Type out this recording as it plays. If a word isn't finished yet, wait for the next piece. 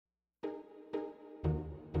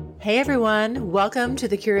Hey everyone, welcome to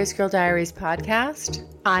the Curious Girl Diaries podcast.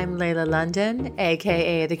 I'm Layla London,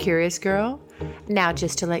 aka The Curious Girl. Now,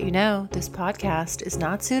 just to let you know, this podcast is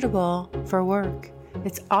not suitable for work.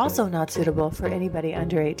 It's also not suitable for anybody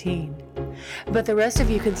under 18. But the rest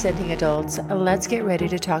of you consenting adults, let's get ready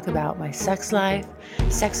to talk about my sex life,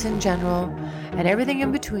 sex in general, and everything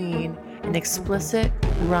in between in explicit,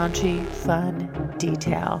 raunchy, fun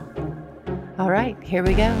detail. All right, here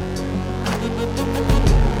we go.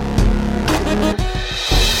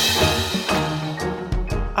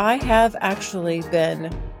 I have actually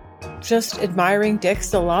been just admiring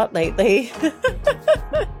dicks a lot lately,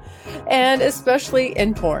 and especially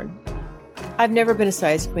in porn. I've never been a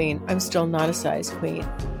size queen. I'm still not a size queen.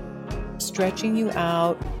 Stretching you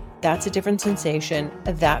out, that's a different sensation.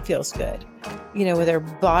 That feels good. You know, where they're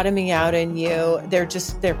bottoming out in you, they're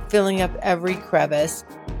filling up every crevice.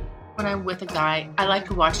 When I'm with a guy, I like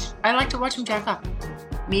to watch him jack up.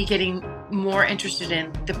 Me getting more interested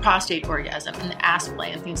in the prostate orgasm and the ass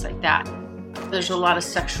play and things like that. There's a lot of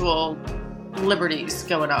sexual liberties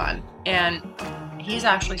going on. And he's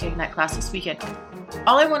actually taking that class this weekend.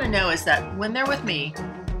 All I want to know is that when they're with me,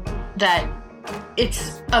 that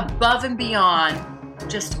it's above and beyond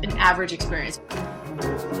just an average experience.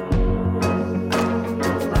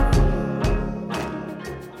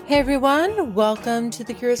 Hey everyone, welcome to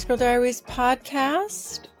the Curious Girl Diaries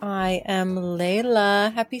podcast. I am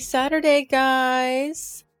Layla. Happy Saturday,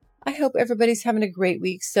 guys. I hope everybody's having a great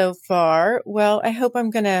week so far. Well, I hope I'm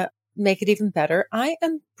going to make it even better. I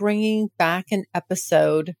am bringing back an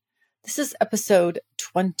episode. This is episode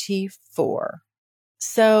 24.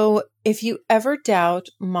 So if you ever doubt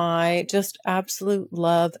my just absolute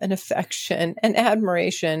love and affection and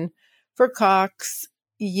admiration for cocks,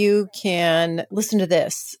 you can listen to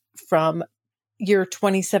this from year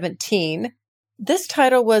 2017. This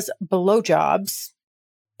title was Blowjobs,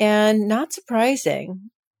 and not surprising,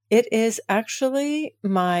 it is actually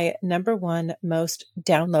my number one most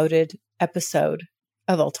downloaded episode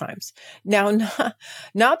of all times. Now,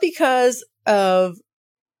 not because of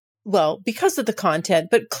the content,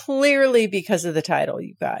 but clearly because of the title,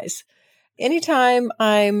 you guys. Anytime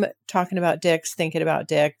I'm talking about dicks, thinking about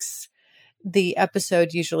dicks, the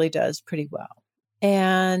episode usually does pretty well.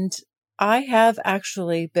 And I have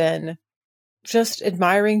actually been just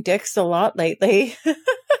admiring dicks a lot lately,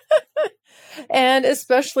 and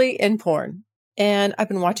especially in porn. And I've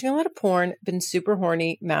been watching a lot of porn, been super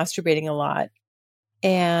horny, masturbating a lot.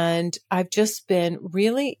 And I've just been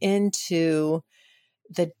really into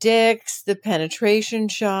the dicks, the penetration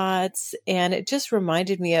shots. And it just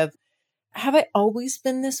reminded me of, have I always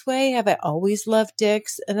been this way? Have I always loved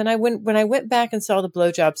dicks? And then when I went back and saw the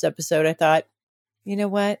blowjobs episode, I thought, you know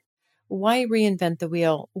what? Why reinvent the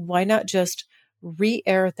wheel? Why not just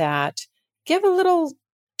re-air that? Give a little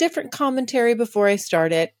different commentary before I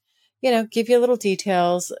start it. You know, give you a little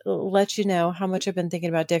details, let you know how much I've been thinking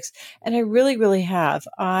about dicks. And I really, really have.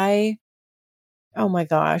 Oh my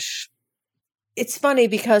gosh. It's funny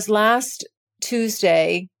because last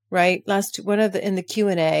Tuesday, right? In the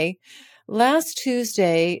Q&A, last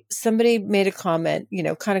Tuesday, somebody made a comment,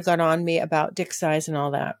 kind of got on me about dick size and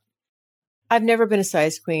all that. I've never been a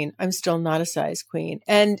size queen. I'm still not a size queen.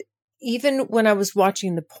 And even when I was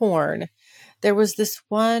watching the porn, there was this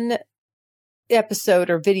one episode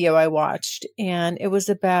or video I watched, and it was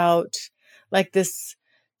about like this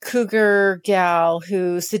cougar gal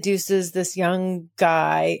who seduces this young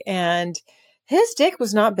guy, and his dick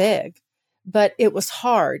was not big, but it was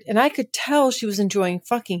hard. And I could tell she was enjoying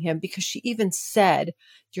fucking him because she even said,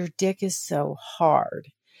 "Your dick is so hard."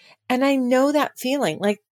 And I know that feeling,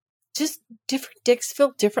 like just different dicks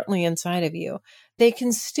feel differently inside of you. They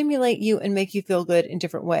can stimulate you and make you feel good in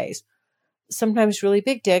different ways. Sometimes really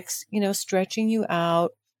big dicks, stretching you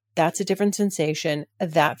out, that's a different sensation.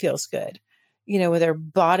 That feels good. Where they're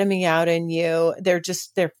bottoming out in you, they're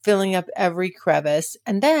filling up every crevice.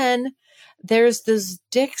 And then there's those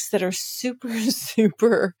dicks that are super,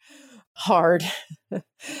 super hard.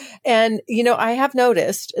 And, I have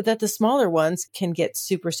noticed that the smaller ones can get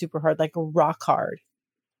super, super hard, like rock hard.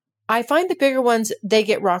 I find the bigger ones, they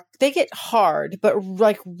get hard, but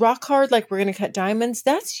like rock hard, like we're going to cut diamonds,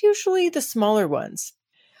 that's usually the smaller ones.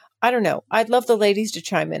 I don't know. I'd love the ladies to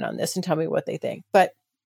chime in on this and tell me what they think. But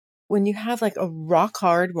when you have like a rock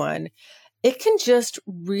hard one, it can just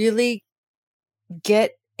really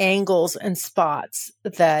get angles and spots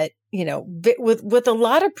that, with a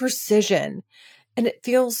lot of precision, and it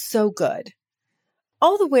feels so good.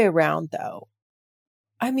 All the way around though.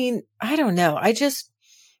 I mean, I don't know.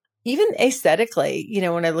 Even aesthetically,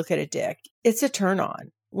 when I look at a dick, it's a turn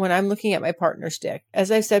on. when I'm looking at my partner's dick.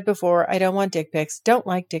 As I've said before, I don't want dick pics, don't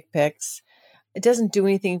like dick pics. It doesn't do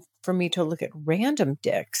anything for me to look at random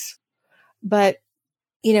dicks. But,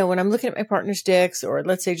 when I'm looking at my partner's dicks, or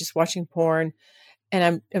let's say just watching porn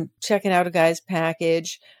and I'm checking out a guy's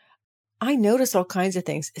package, I notice all kinds of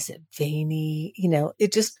things. Is it veiny?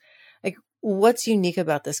 It just like, what's unique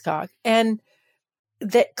about this cock? And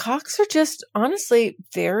that cocks are just honestly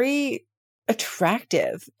very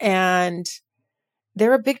attractive, and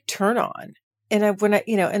they're a big turn on. And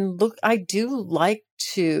I do like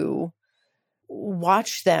to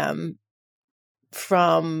watch them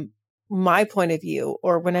from my point of view,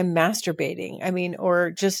 or when I'm masturbating.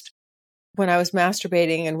 Or just when I was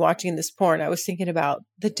masturbating and watching this porn, I was thinking about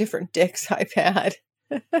the different dicks I've had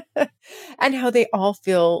and how they all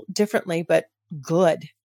feel differently, but good.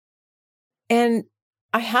 And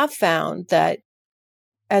I have found that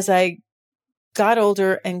as I got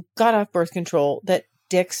older and got off birth control, that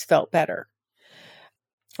dicks felt better.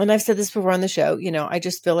 And I've said this before on the show, I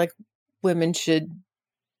just feel like women should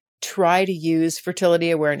try to use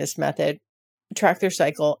fertility awareness method, track their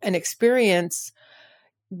cycle, and experience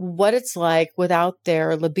what it's like without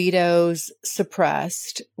their libidos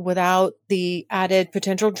suppressed, without the added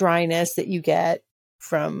potential dryness that you get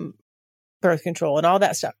from birth control and all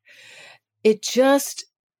that stuff.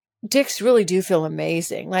 Dicks really do feel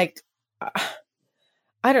amazing. Like,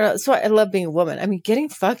 I don't know. So I love being a woman. Getting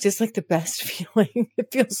fucked is like the best feeling.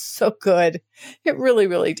 It feels so good. It really,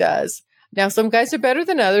 really does. Now, some guys are better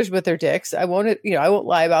than others with their dicks. I won't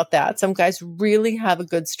lie about that. Some guys really have a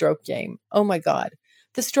good stroke game. Oh my God.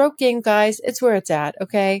 The stroke game, guys, it's where it's at.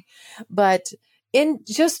 Okay. But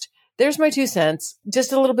there's my 2 cents,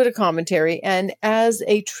 just a little bit of commentary. And as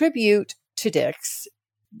a tribute to dicks,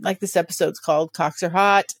 like this episode's called, Cocks Are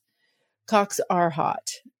Hot. Cocks are hot.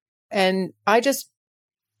 And I just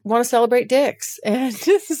want to celebrate dicks and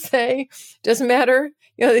just say, doesn't matter.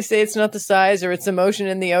 They say it's not the size or it's the motion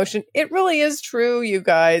in the ocean. It really is true, you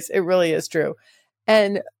guys. It really is true.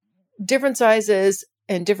 And different sizes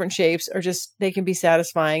and different shapes they can be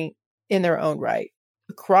satisfying in their own right.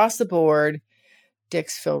 Across the board,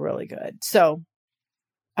 dicks feel really good. So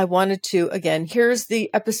I wanted to, again, here's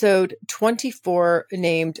the episode 24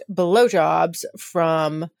 named Blowjobs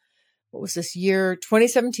from, what was this year?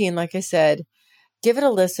 2017, like I said. Give it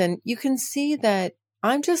a listen. You can see that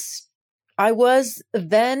I was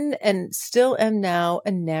then and still am now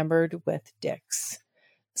enamored with dicks.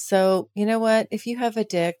 So, you know what? If you have a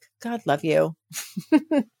dick, God love you.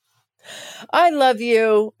 I love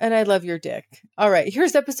you and I love your dick. All right.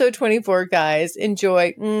 Here's episode 24, guys.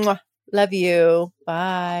 Enjoy. Mwah. Love you.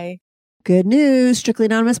 Bye. Good news. Strictly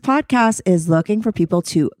Anonymous Podcast is looking for people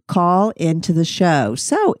to call into the show.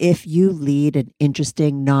 So if you lead an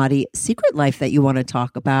interesting, naughty secret life that you want to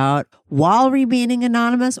talk about while remaining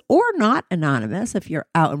anonymous or not anonymous, if you're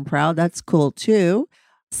out and proud, that's cool too.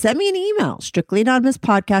 Send me an email,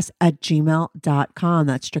 strictlyanonymouspodcast@gmail.com.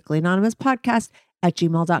 That's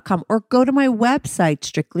strictlyanonymouspodcast@gmail.com. Or go to my website,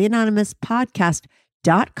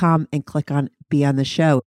 strictlyanonymouspodcast.com, and click on Be on the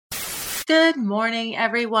Show. Good morning,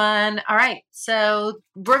 everyone. All right. So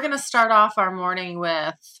we're going to start off our morning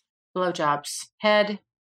with blowjobs. Head,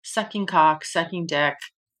 sucking cock, sucking dick.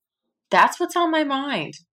 That's what's on my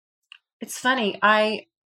mind. It's funny.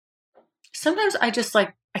 Sometimes I just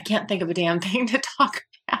I can't think of a damn thing to talk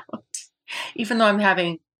about, even though I'm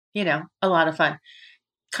having, a lot of fun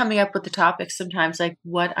coming up with the topics sometimes, like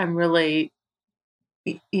what I'm really,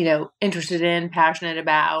 interested in, passionate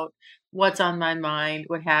about, what's on my mind,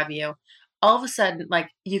 what have you. All of a sudden,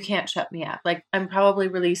 you can't shut me up. I'm probably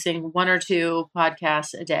releasing 1 or 2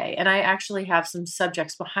 podcasts a day. And I actually have some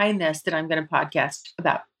subjects behind this that I'm going to podcast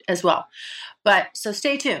about as well. But so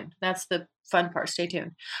stay tuned. That's the fun part. Stay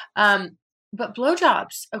tuned. But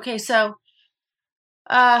blowjobs. Okay. So,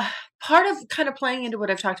 part of kind of playing into what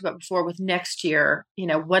I've talked about before with next year,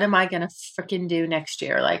 what am I going to freaking do next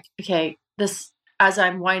year? Okay, as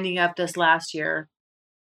I'm winding up this last year,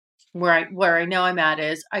 where I know I'm at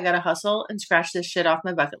is I got to hustle and scratch this shit off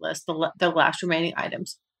my bucket list, the last remaining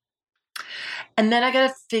items. And then I got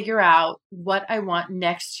to figure out what I want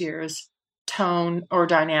next year's tone or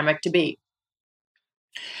dynamic to be.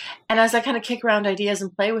 And as I kind of kick around ideas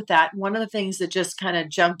and play with that, one of the things that just kind of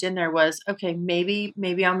jumped in there was, okay, maybe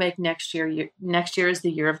I'll make next year is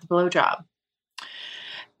the year of the blowjob.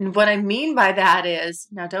 And what I mean by that is,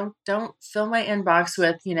 now don't fill my inbox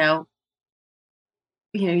with, you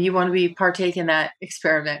want to be partake in that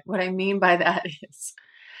experiment. What I mean by that is,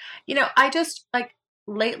 I just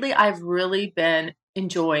lately I've really been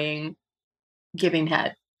enjoying giving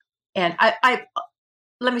head. And I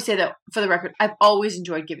let me say that for the record, I've always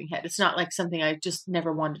enjoyed giving head. It's not like something I just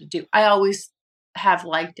never wanted to do. I always have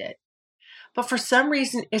liked it. But for some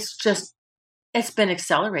reason, it's been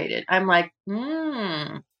accelerated. I'm like,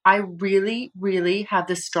 I really, really have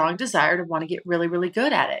this strong desire to want to get really, really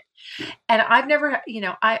good at it. And I've never,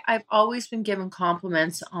 I've always been given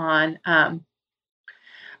compliments on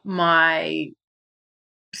my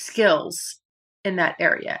skills in that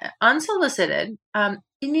area, unsolicited. And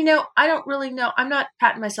I don't really know. I'm not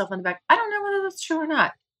patting myself on the back. I don't know whether that's true or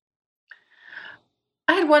not.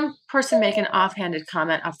 I had one person make an offhanded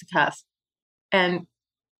comment off the cuff, and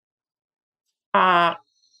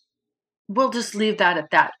we'll just leave that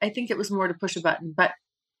at that. I think it was more to push a button, but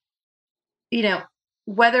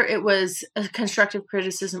whether it was a constructive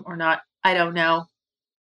criticism or not, I don't know.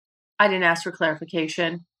 I didn't ask for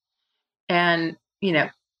clarification. And,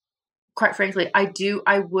 quite frankly,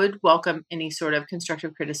 I would welcome any sort of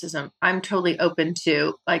constructive criticism. I'm totally open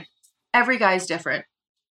to, like, every guy's different.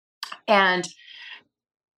 And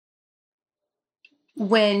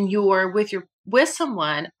when you're with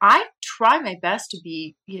someone, I try my best to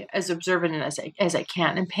be as observant as I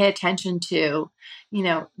can and pay attention to,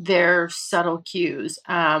 their subtle cues.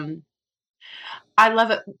 I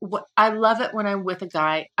love it. I love it when I'm with a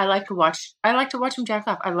guy. I like to watch him jack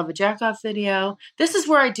off. I love a jack off video. This is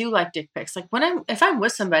where I do like dick pics. Like if I'm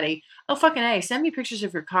with somebody, oh fucking A, send me pictures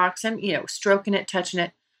of your cock. Send stroking it, touching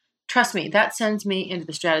it. Trust me, that sends me into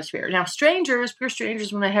the stratosphere. Now, pure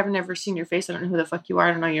strangers, when I haven't ever seen your face, I don't know who the fuck you are.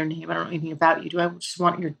 I don't know your name. I don't know anything about you. Do I just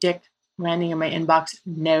want your dick landing in my inbox?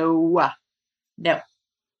 No.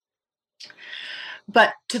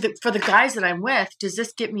 But for the guys that I'm with, does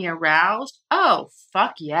this get me aroused? Oh,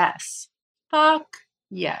 fuck yes. Fuck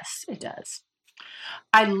yes, it does.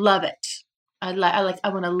 I love it. I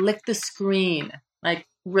want to lick the screen. Like,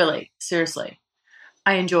 really, seriously.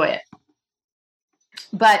 I enjoy it.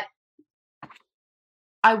 But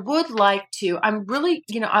I would like to, I'm really,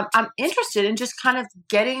 I'm interested in just kind of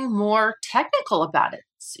getting more technical about it.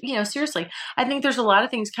 Seriously, I think there's a lot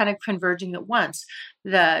of things kind of converging at once.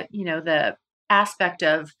 The aspect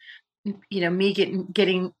of, me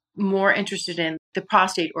getting more interested in the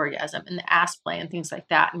prostate orgasm and the ass play and things like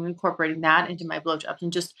that, and incorporating that into my blowjobs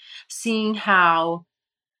and just seeing how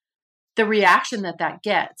the reaction that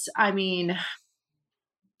gets. I mean,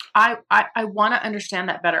 I want to understand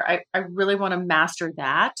that better. I really want to master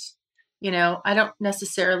that. I don't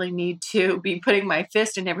necessarily need to be putting my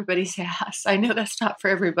fist in everybody's ass. I know that's not for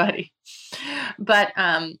everybody, but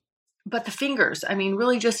the fingers, I mean,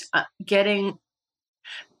 really just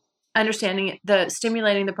understanding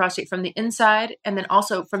stimulating the prostate from the inside and then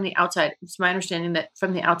also from the outside. It's my understanding that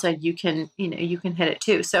from the outside, you can hit it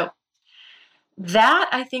too. So that,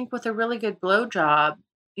 I think, with a really good blowjob,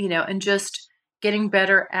 and just getting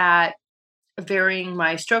better at varying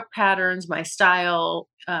my stroke patterns, my style,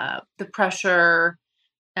 the pressure.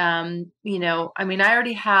 I mean, I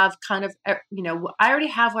already have I already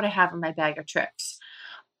have what I have in my bag of tricks.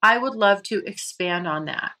 I would love to expand on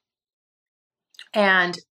that.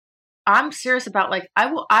 And I'm serious about, like,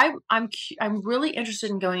 I'm really interested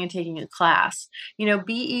in going and taking a class.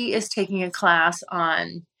 BE is taking a class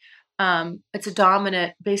on, it's a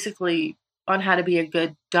dominant, basically on how to be a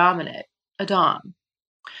good dominant, a dom.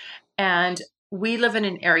 And we live in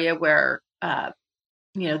an area where,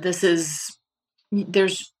 you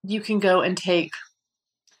can go and take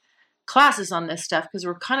classes on this stuff because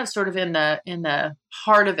we're kind of sort of in the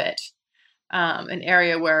heart of it. An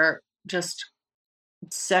area where just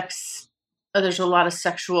there's a lot of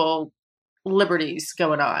sexual liberties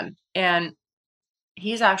going on. And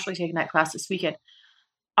he's actually taking that class this weekend.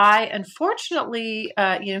 I unfortunately,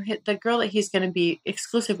 the girl that he's going to be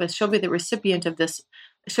exclusive with, she'll be the recipient of this.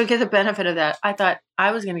 She'll get the benefit of that. I thought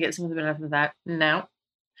I was going to get some of the benefit of that. No.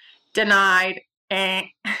 Denied. That's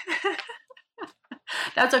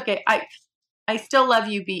okay. I still love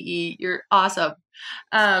you, BE. You're awesome.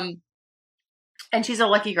 And she's a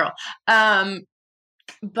lucky girl.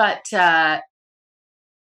 But and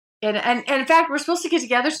in fact, we're supposed to get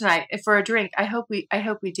together tonight for a drink. I hope we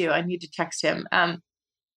do. I need to text him.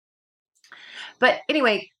 But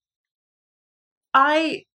anyway,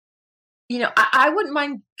 I wouldn't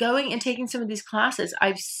mind going and taking some of these classes.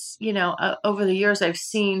 I've, over the years, I've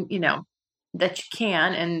seen, that you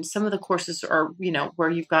can, and some of the courses are, where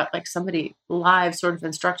you've got like somebody live sort of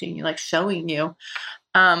instructing you, like showing you.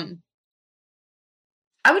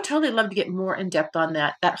 I would totally love to get more in depth on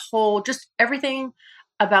that whole, just everything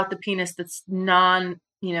about the penis that's penile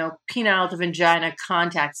to vagina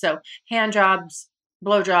contact. So hand jobs,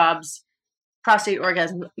 blow jobs, prostate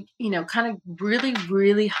orgasm, kind of really,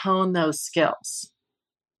 really hone those skills.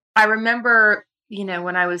 I remember,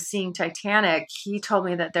 when I was seeing Titanic, he told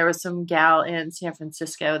me that there was some gal in San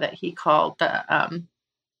Francisco that he called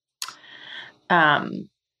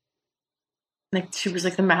like she was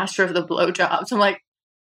like the master of the blowjobs. I'm like,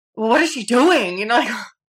 well, what is she doing? Like,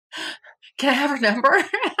 can I have her number?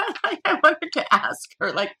 I wanted to ask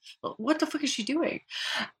her, like, what the fuck is she doing?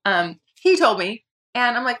 He told me,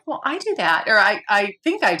 and I'm like, well, I do that, or I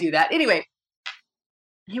think I do that. Anyway,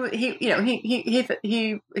 he didn't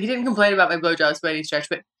complain about my blowjobs by any stretch,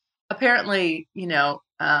 but apparently,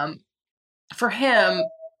 for him,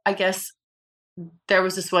 I guess there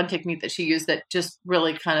was this one technique that she used that just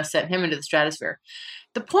really kind of sent him into the stratosphere.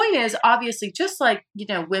 The point is, obviously, just like,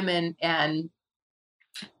 women and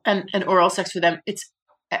oral sex for them, it's,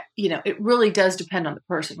 it really does depend on the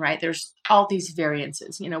person, right? There's all these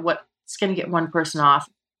variances, what's going to get one person off,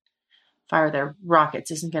 fire their rockets,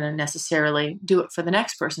 isn't going to necessarily do it for the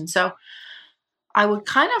next person. So I would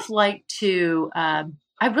kind of like to, I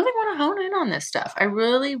really want to hone in on this stuff. I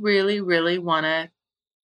really, really, really want to,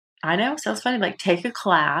 I know, sounds funny, like take a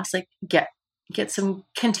class, like get some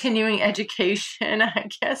continuing education, I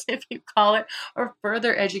guess, if you call it, or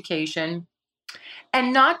further education,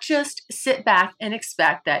 and not just sit back and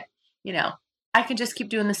expect that, I can just keep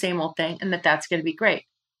doing the same old thing and that's going to be great.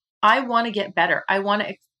 I want to get better. I want to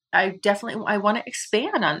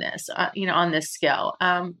expand on this, on this skill.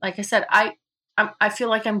 Like I said, I feel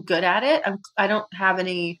like I'm good at it. I don't have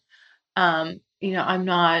any, I'm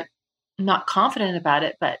not confident about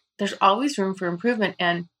it, but there's always room for improvement.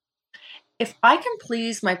 And if I can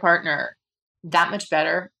please my partner that much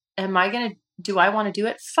better, do I want to do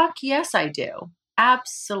it? Fuck yes, I do.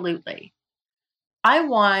 Absolutely. I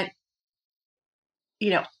want,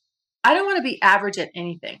 I don't want to be average at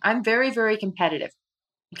anything. I'm very, very competitive.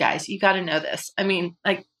 Guys, you got to know this. I mean,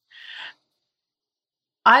 like,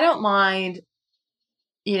 I don't mind,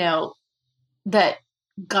 that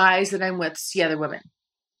guys that I'm with see other women.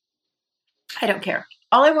 I don't care.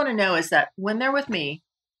 All I want to know is that when they're with me,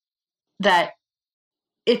 that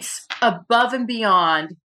it's above and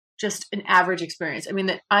beyond just an average experience. I mean,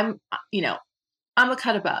 that I'm a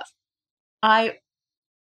cut above.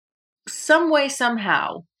 Some way,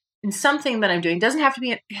 somehow, in something that I'm doing, doesn't have to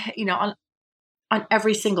be, on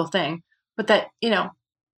every single thing, but that, I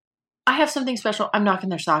have something special. I'm knocking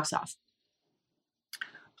their socks off.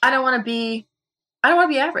 I don't want to be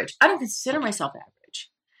average. I don't consider myself average.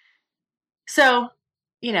 So,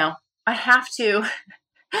 I have to,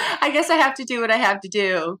 I guess I have to do what I have to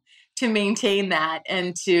do to maintain that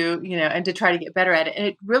and to, and to try to get better at it. And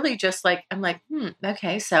it really just like, I'm like,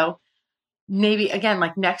 okay. So maybe again,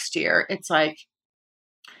 like next year, it's like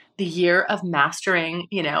the year of mastering,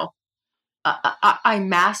 I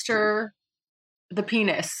master the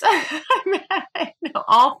penis. I know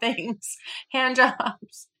all things, hand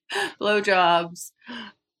jobs, blow jobs,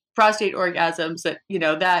 prostate orgasms, that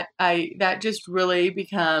just really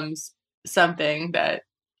becomes something that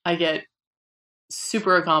I get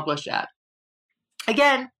super accomplished at.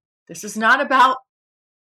 Again, this is not about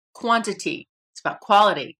quantity. It's about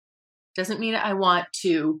quality. Doesn't mean I want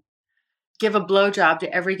to give a blowjob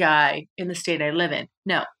to every guy in the state I live in.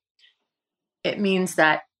 No. It means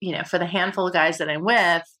that, for the handful of guys that I'm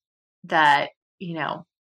with, that,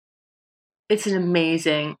 it's an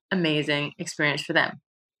amazing, amazing experience for them.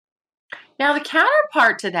 Now, the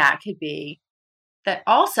counterpart to that could be that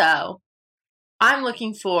also I'm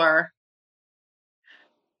looking for,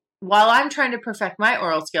 while I'm trying to perfect my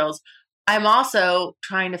oral skills, I'm also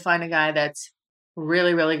trying to find a guy that's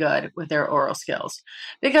really, really good with their oral skills.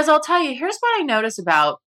 Because I'll tell you, here's what I notice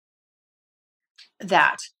about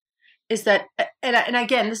that. Is that, and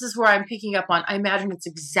again, this is where I'm picking up on, I imagine it's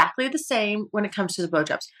exactly the same when it comes to the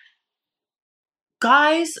blowjobs.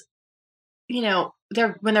 Guys, when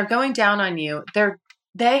they're going down on you,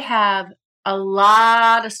 they have a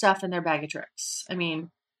lot of stuff in their bag of tricks. I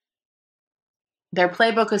mean, their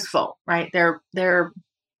playbook is full, right?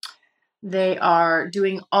 They are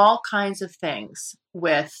doing all kinds of things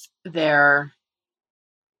with their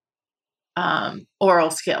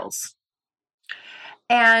oral skills.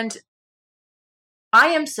 And I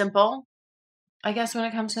am simple, I guess, when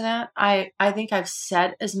it comes to that. I think I've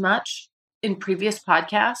said as much in previous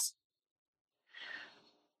podcasts.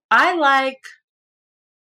 I like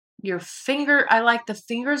the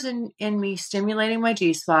fingers in me stimulating my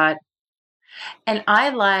G-spot. And I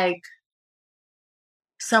like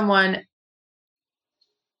someone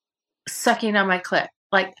sucking on my clit.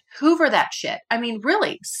 Like, hoover that shit. I mean,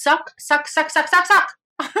 really, suck. Just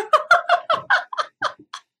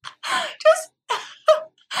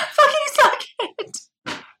fucking suck it.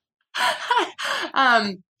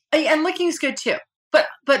 And licking's good too. But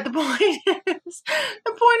But the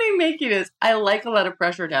point I'm making is I like a lot of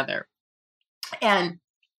pressure down there. And,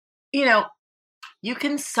 you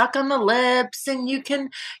can suck on the lips and you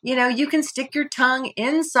can stick your tongue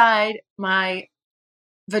inside my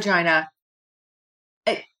vagina.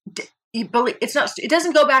 It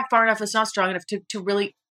doesn't go back far enough. It's not strong enough to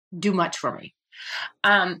really do much for me.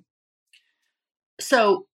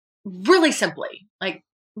 So really simply, like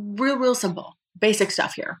real simple, basic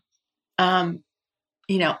stuff here. I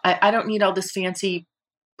don't need all this fancy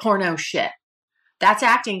porno shit. That's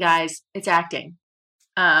acting, guys. It's acting.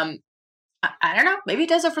 I don't know. Maybe it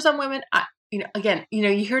does it for some women. You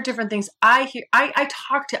hear different things. I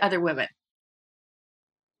talk to other women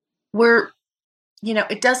where,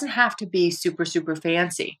 it doesn't have to be super, super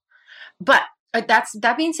fancy, but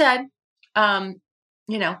that being said,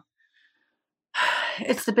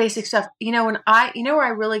 it's the basic stuff. Where I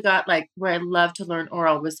really got where I love to learn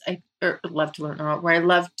oral where I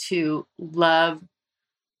love to love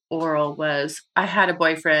oral was I had a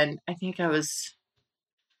boyfriend. I think I was,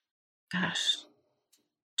 gosh,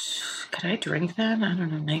 could I drink then? I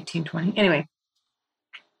don't know, 19, 20. Anyway,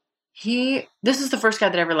 this is the first guy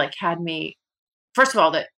that ever had me, first of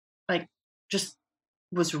all, that just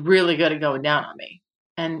was really good at going down on me.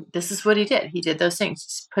 And this is what he did. He did those things.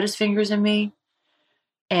 He put his fingers in me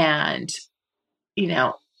and,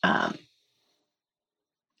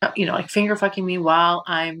 finger fucking me while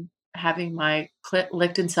I'm having my clit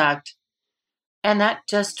licked and sucked. And that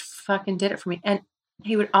just fucking did it for me. And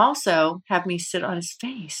he would also have me sit on his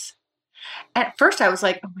face. At first I was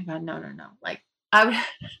like, oh my God, no. I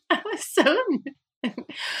was so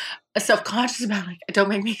self-conscious about don't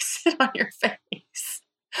make me sit on your face.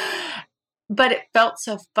 But it felt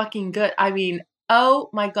so fucking good. I mean, oh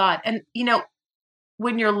my God. And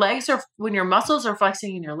when your muscles are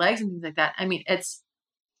flexing in your legs and things like that, I mean, it's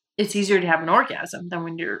easier to have an orgasm than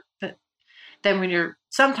when you're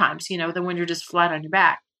sometimes, than when you're just flat on your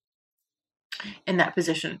back in that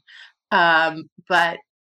position. But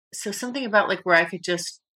so something about where I could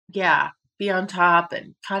just, be on top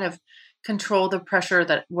and kind of control the pressure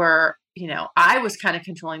I was kind of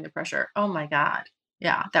controlling the pressure. Oh my God.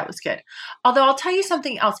 Yeah, that was good. Although I'll tell you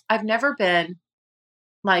something else. I've never been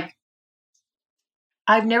the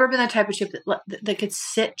type of chick that could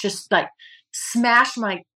sit just smash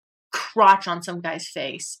my crotch on some guy's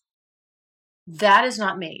face. That is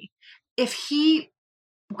not me. If he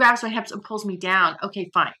grabs my hips and pulls me down, okay,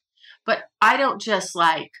 fine. But I don't just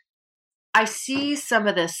I see some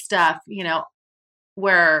of this stuff,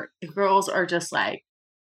 where the girls are just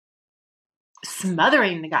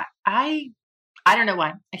smothering the guy. I don't know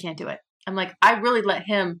why. I can't do it. I'm I really let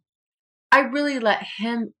him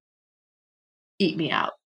eat me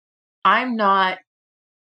out. I'm not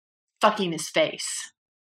fucking his face.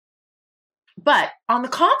 But on the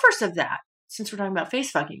converse of that, since we're talking about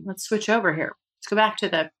face fucking, let's switch over here. Let's go back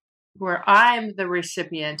to where I'm the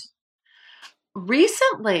recipient.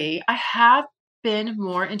 Recently, I have been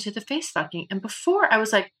more into the face fucking. And before I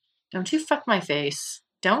was don't you fuck my face.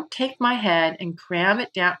 Don't take my head and cram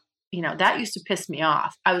it down. That used to piss me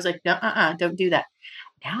off. I was no, don't do that.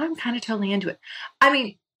 Now I'm kind of totally into it. I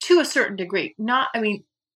mean, to a certain degree,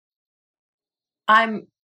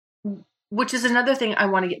 which is another thing I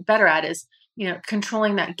want to get better at is,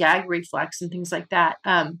 controlling that gag reflex and things like that.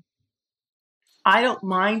 I don't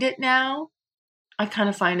mind it now. I kind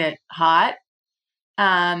of find it hot.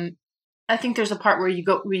 I think there's a part where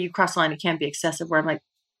you cross the line. It can't be excessive where I'm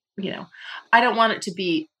I don't want it to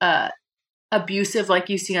be, abusive like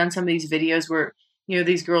you see on some of these videos where,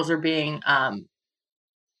 these girls are being,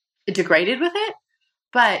 degraded with it.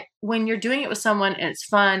 But when you're doing it with someone and it's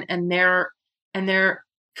fun and they're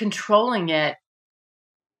controlling it,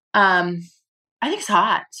 I think it's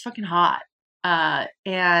hot. It's fucking hot.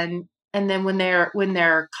 And then when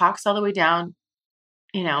their cock's all the way down,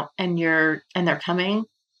 and they're coming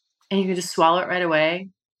and you can just swallow it right away.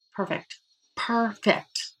 Perfect.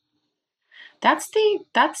 That's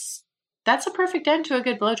a perfect end to a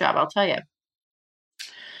good blowjob, I'll tell you.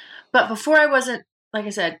 But before I wasn't, like I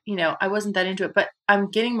said, I wasn't that into it, but I'm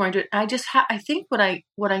getting more into it. I just I think what I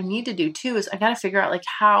need to do too is I got to figure out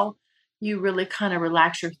how you really kind of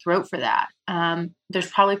relax your throat for that. There's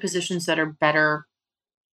probably positions that are better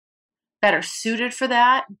suited for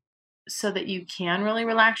that so that you can really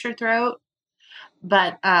relax your throat.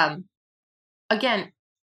 But, again,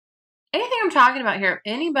 anything I'm talking about here, if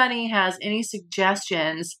anybody has any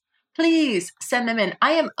suggestions, please send them in.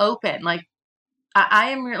 I am open.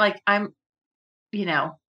 I'm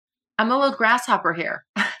a little grasshopper here.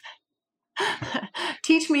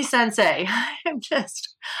 Teach me, sensei.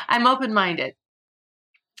 I'm open-minded.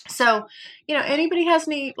 So, anybody has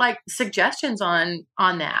any like suggestions on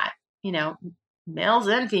that, males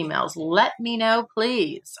and females, let me know,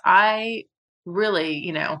 please. I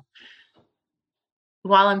really,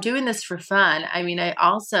 while I'm doing this for fun, I mean, I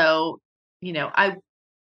also,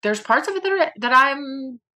 there's parts of it that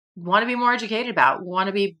I'm want to be more educated about, want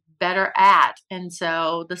to be better at. And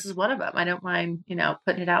so this is one of them. I don't mind,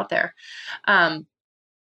 putting it out there. And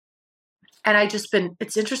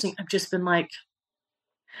it's interesting. I've just been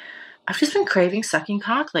craving sucking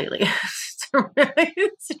cock lately. It's really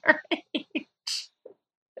strange.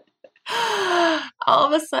 All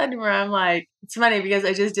of a sudden where I'm like, it's funny because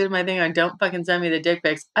I just did my thing on don't fucking send me the dick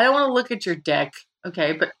pics. I don't want to look at your dick.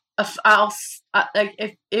 Okay. But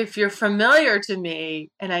if you're familiar to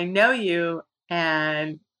me and I know you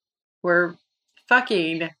and we're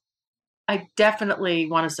fucking, I definitely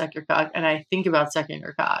want to suck your cock and I think about sucking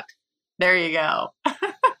your cock. There you go.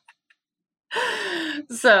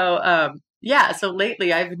 So, yeah. So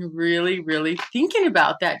lately I've been really, really thinking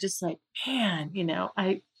about that. Just like, man,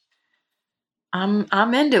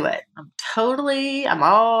 I'm into it. I'm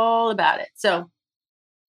all about it. So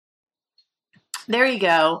there you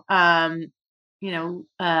go. I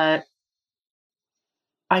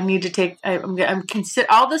need to take, I'm consider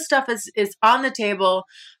all this stuff is on the table.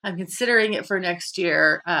 I'm considering it for next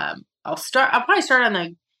year. I'll probably start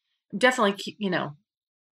on definitely, the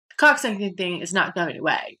cocksucking thing is not going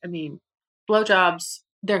away. I mean, blowjobs,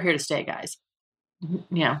 they're here to stay, guys.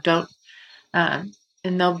 Don't, and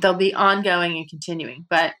they'll be ongoing and continuing,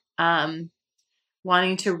 but,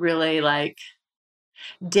 wanting to really like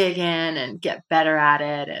dig in and get better at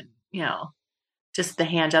it. And, just the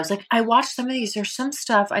hand jobs. Like I watch some of these, there's some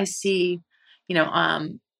stuff I see,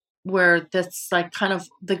 where that's like kind of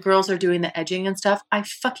the girls are doing the edging and stuff. I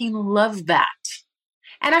fucking love that.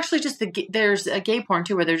 And actually just there's a gay porn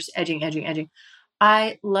too, where they're just edging.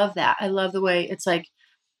 I love that. I love the way it's like,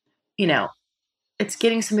 it's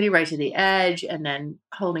getting somebody right to the edge and then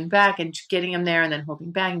holding back and getting them there and then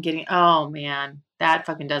holding back and oh man, that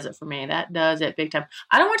fucking does it for me. That does it big time.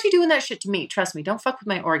 I don't want you doing that shit to me. Trust me. Don't fuck with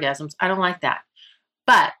my orgasms. I don't like that.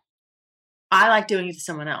 But I like doing it to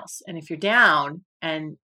someone else. And if you're down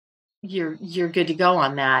and you're good to go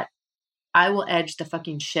on that, I will edge the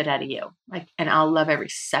fucking shit out of you. And I'll love every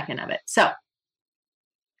second of it. So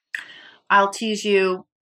I'll tease you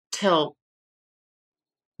till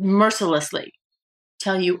mercilessly.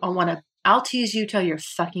 I'll tease you till you're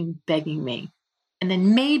fucking begging me. And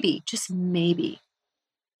then maybe, just maybe,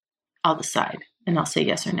 I'll decide and I'll say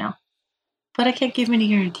yes or no. But I can't give any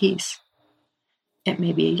guarantees. It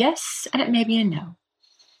may be a yes and it may be a no.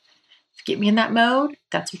 If you get me in that mode,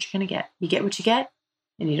 that's what you're going to get. You get what you get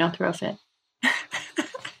and you don't throw a fit.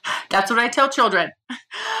 That's what I tell children.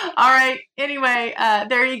 All right. Anyway,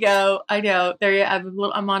 there you go. I know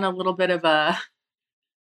I'm on a little bit of a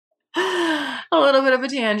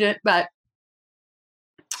tangent, but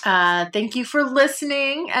thank you for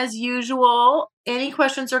listening as usual. Any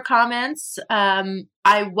questions or comments?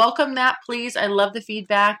 I welcome that, please. I love the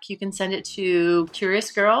feedback. You can send it to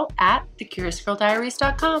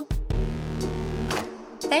curiousgirl@thecuriousgirldiaries.com.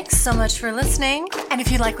 Thanks so much for listening. And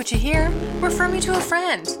if you like what you hear, refer me to a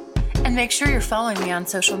friend. And make sure you're following me on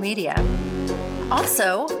social media.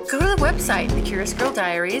 Also, go to the website,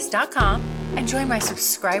 thecuriousgirldiaries.com, and join my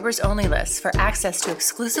subscribers-only list for access to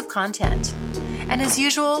exclusive content. And as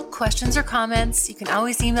usual, questions or comments, you can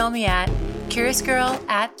always email me at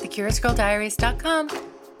curiousgirl@thecuriousgirldiaries.com.